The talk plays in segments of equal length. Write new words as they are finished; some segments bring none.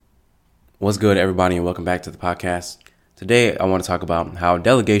What's good, everybody, and welcome back to the podcast. Today, I want to talk about how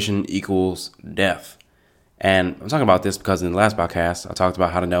delegation equals death. And I'm talking about this because in the last podcast, I talked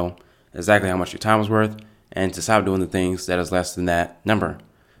about how to know exactly how much your time is worth and to stop doing the things that is less than that number.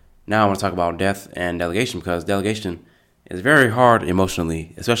 Now, I want to talk about death and delegation because delegation is very hard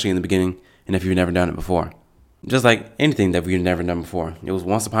emotionally, especially in the beginning and if you've never done it before. Just like anything that we've never done before. It was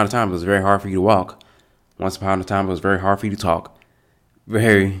once upon a time, it was very hard for you to walk. Once upon a time, it was very hard for you to talk.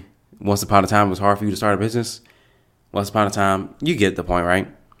 Once upon a time, it was hard for you to start a business. Once upon a time, you get the point, right?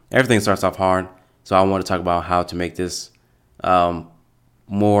 Everything starts off hard. So I want to talk about how to make this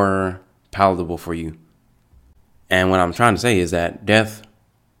more palatable for you. And what I'm trying to say is that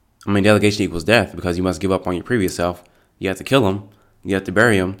delegation equals death because you must give up on your previous self. You have to kill him. You have to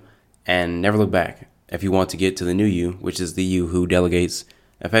bury him and never look back if you want to get to the new you, which is the you who delegates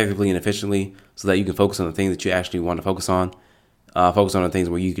effectively and efficiently so that you can focus on the things that you actually want to focus on. Focus on the things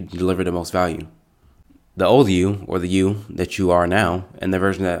where you can deliver the most value. The old you, or the you that you are now, and the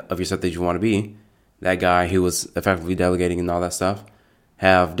version of yourself that you want to be, that guy who was effectively delegating and all that stuff,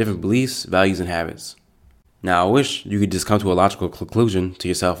 have different beliefs, values, and habits. Now, I wish you could just come to a logical conclusion to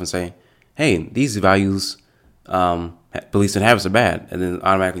yourself and say, hey, these values, beliefs, and habits are bad, and then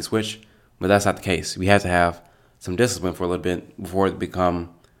automatically switch. But that's not the case. We have to have some discipline for a little bit before it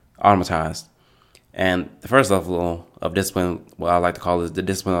become automatized. And the first level of discipline, what I like to call is the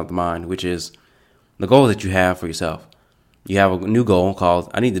discipline of the mind, which is the goal that you have for yourself. You have a new goal called,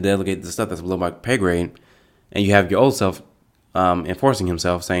 I need to delegate the stuff that's below my pay grade. And you have your old self enforcing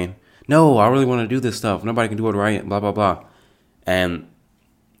himself saying, no, I really want to do this stuff. Nobody can do it right, blah, blah, blah. And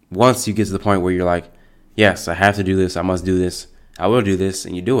once you get to the point where you're like, yes, I have to do this. I must do this. I will do this.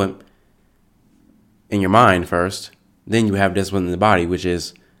 And you do it in your mind first. Then you have discipline in the body, which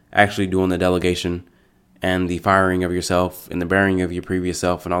is actually doing the delegation and the firing of yourself and the burying of your previous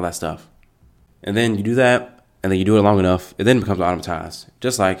self and all that stuff. And then you do that, and then you do it long enough, it then becomes automatized.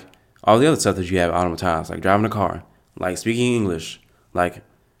 Just like all the other stuff that you have automatized, like driving a car, like speaking English, like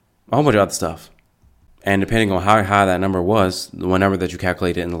a whole bunch of other stuff. And depending on how high that number was, the one number that you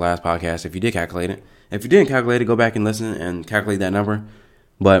calculated in the last podcast, if you did calculate it. If you didn't calculate it, go back and listen and calculate that number.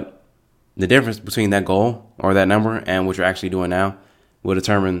 But the difference between that goal or that number and what you're actually doing now will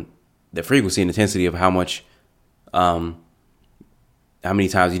determine the frequency and intensity of how many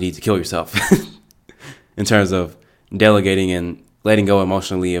times you need to kill yourself in terms of delegating and letting go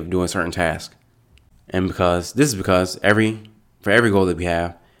emotionally of doing certain tasks. And because for every goal that we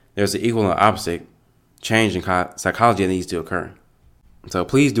have, there's an equal and opposite change in psychology that needs to occur. So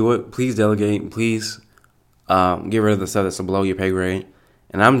please do it. Please delegate. Please get rid of the stuff that's below your pay grade.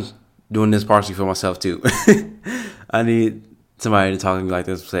 And I'm doing this partially for myself too. I need somebody to talk to me like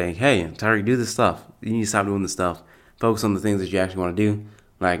this, saying, hey, Tyreek, do this stuff. You need to stop doing this stuff. Focus on the things that you actually want to do,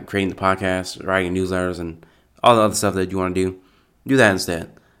 like creating the podcast, writing newsletters, and all the other stuff that you want to do. Do that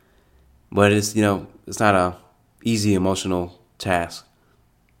instead. But it's not a easy emotional task.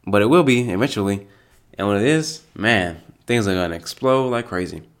 But it will be eventually. And when it is, man, things are going to explode like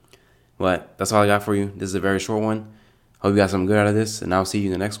crazy. But that's all I got for you. This is a very short one. Hope you got something good out of this, and I'll see you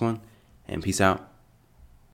in the next one. And peace out.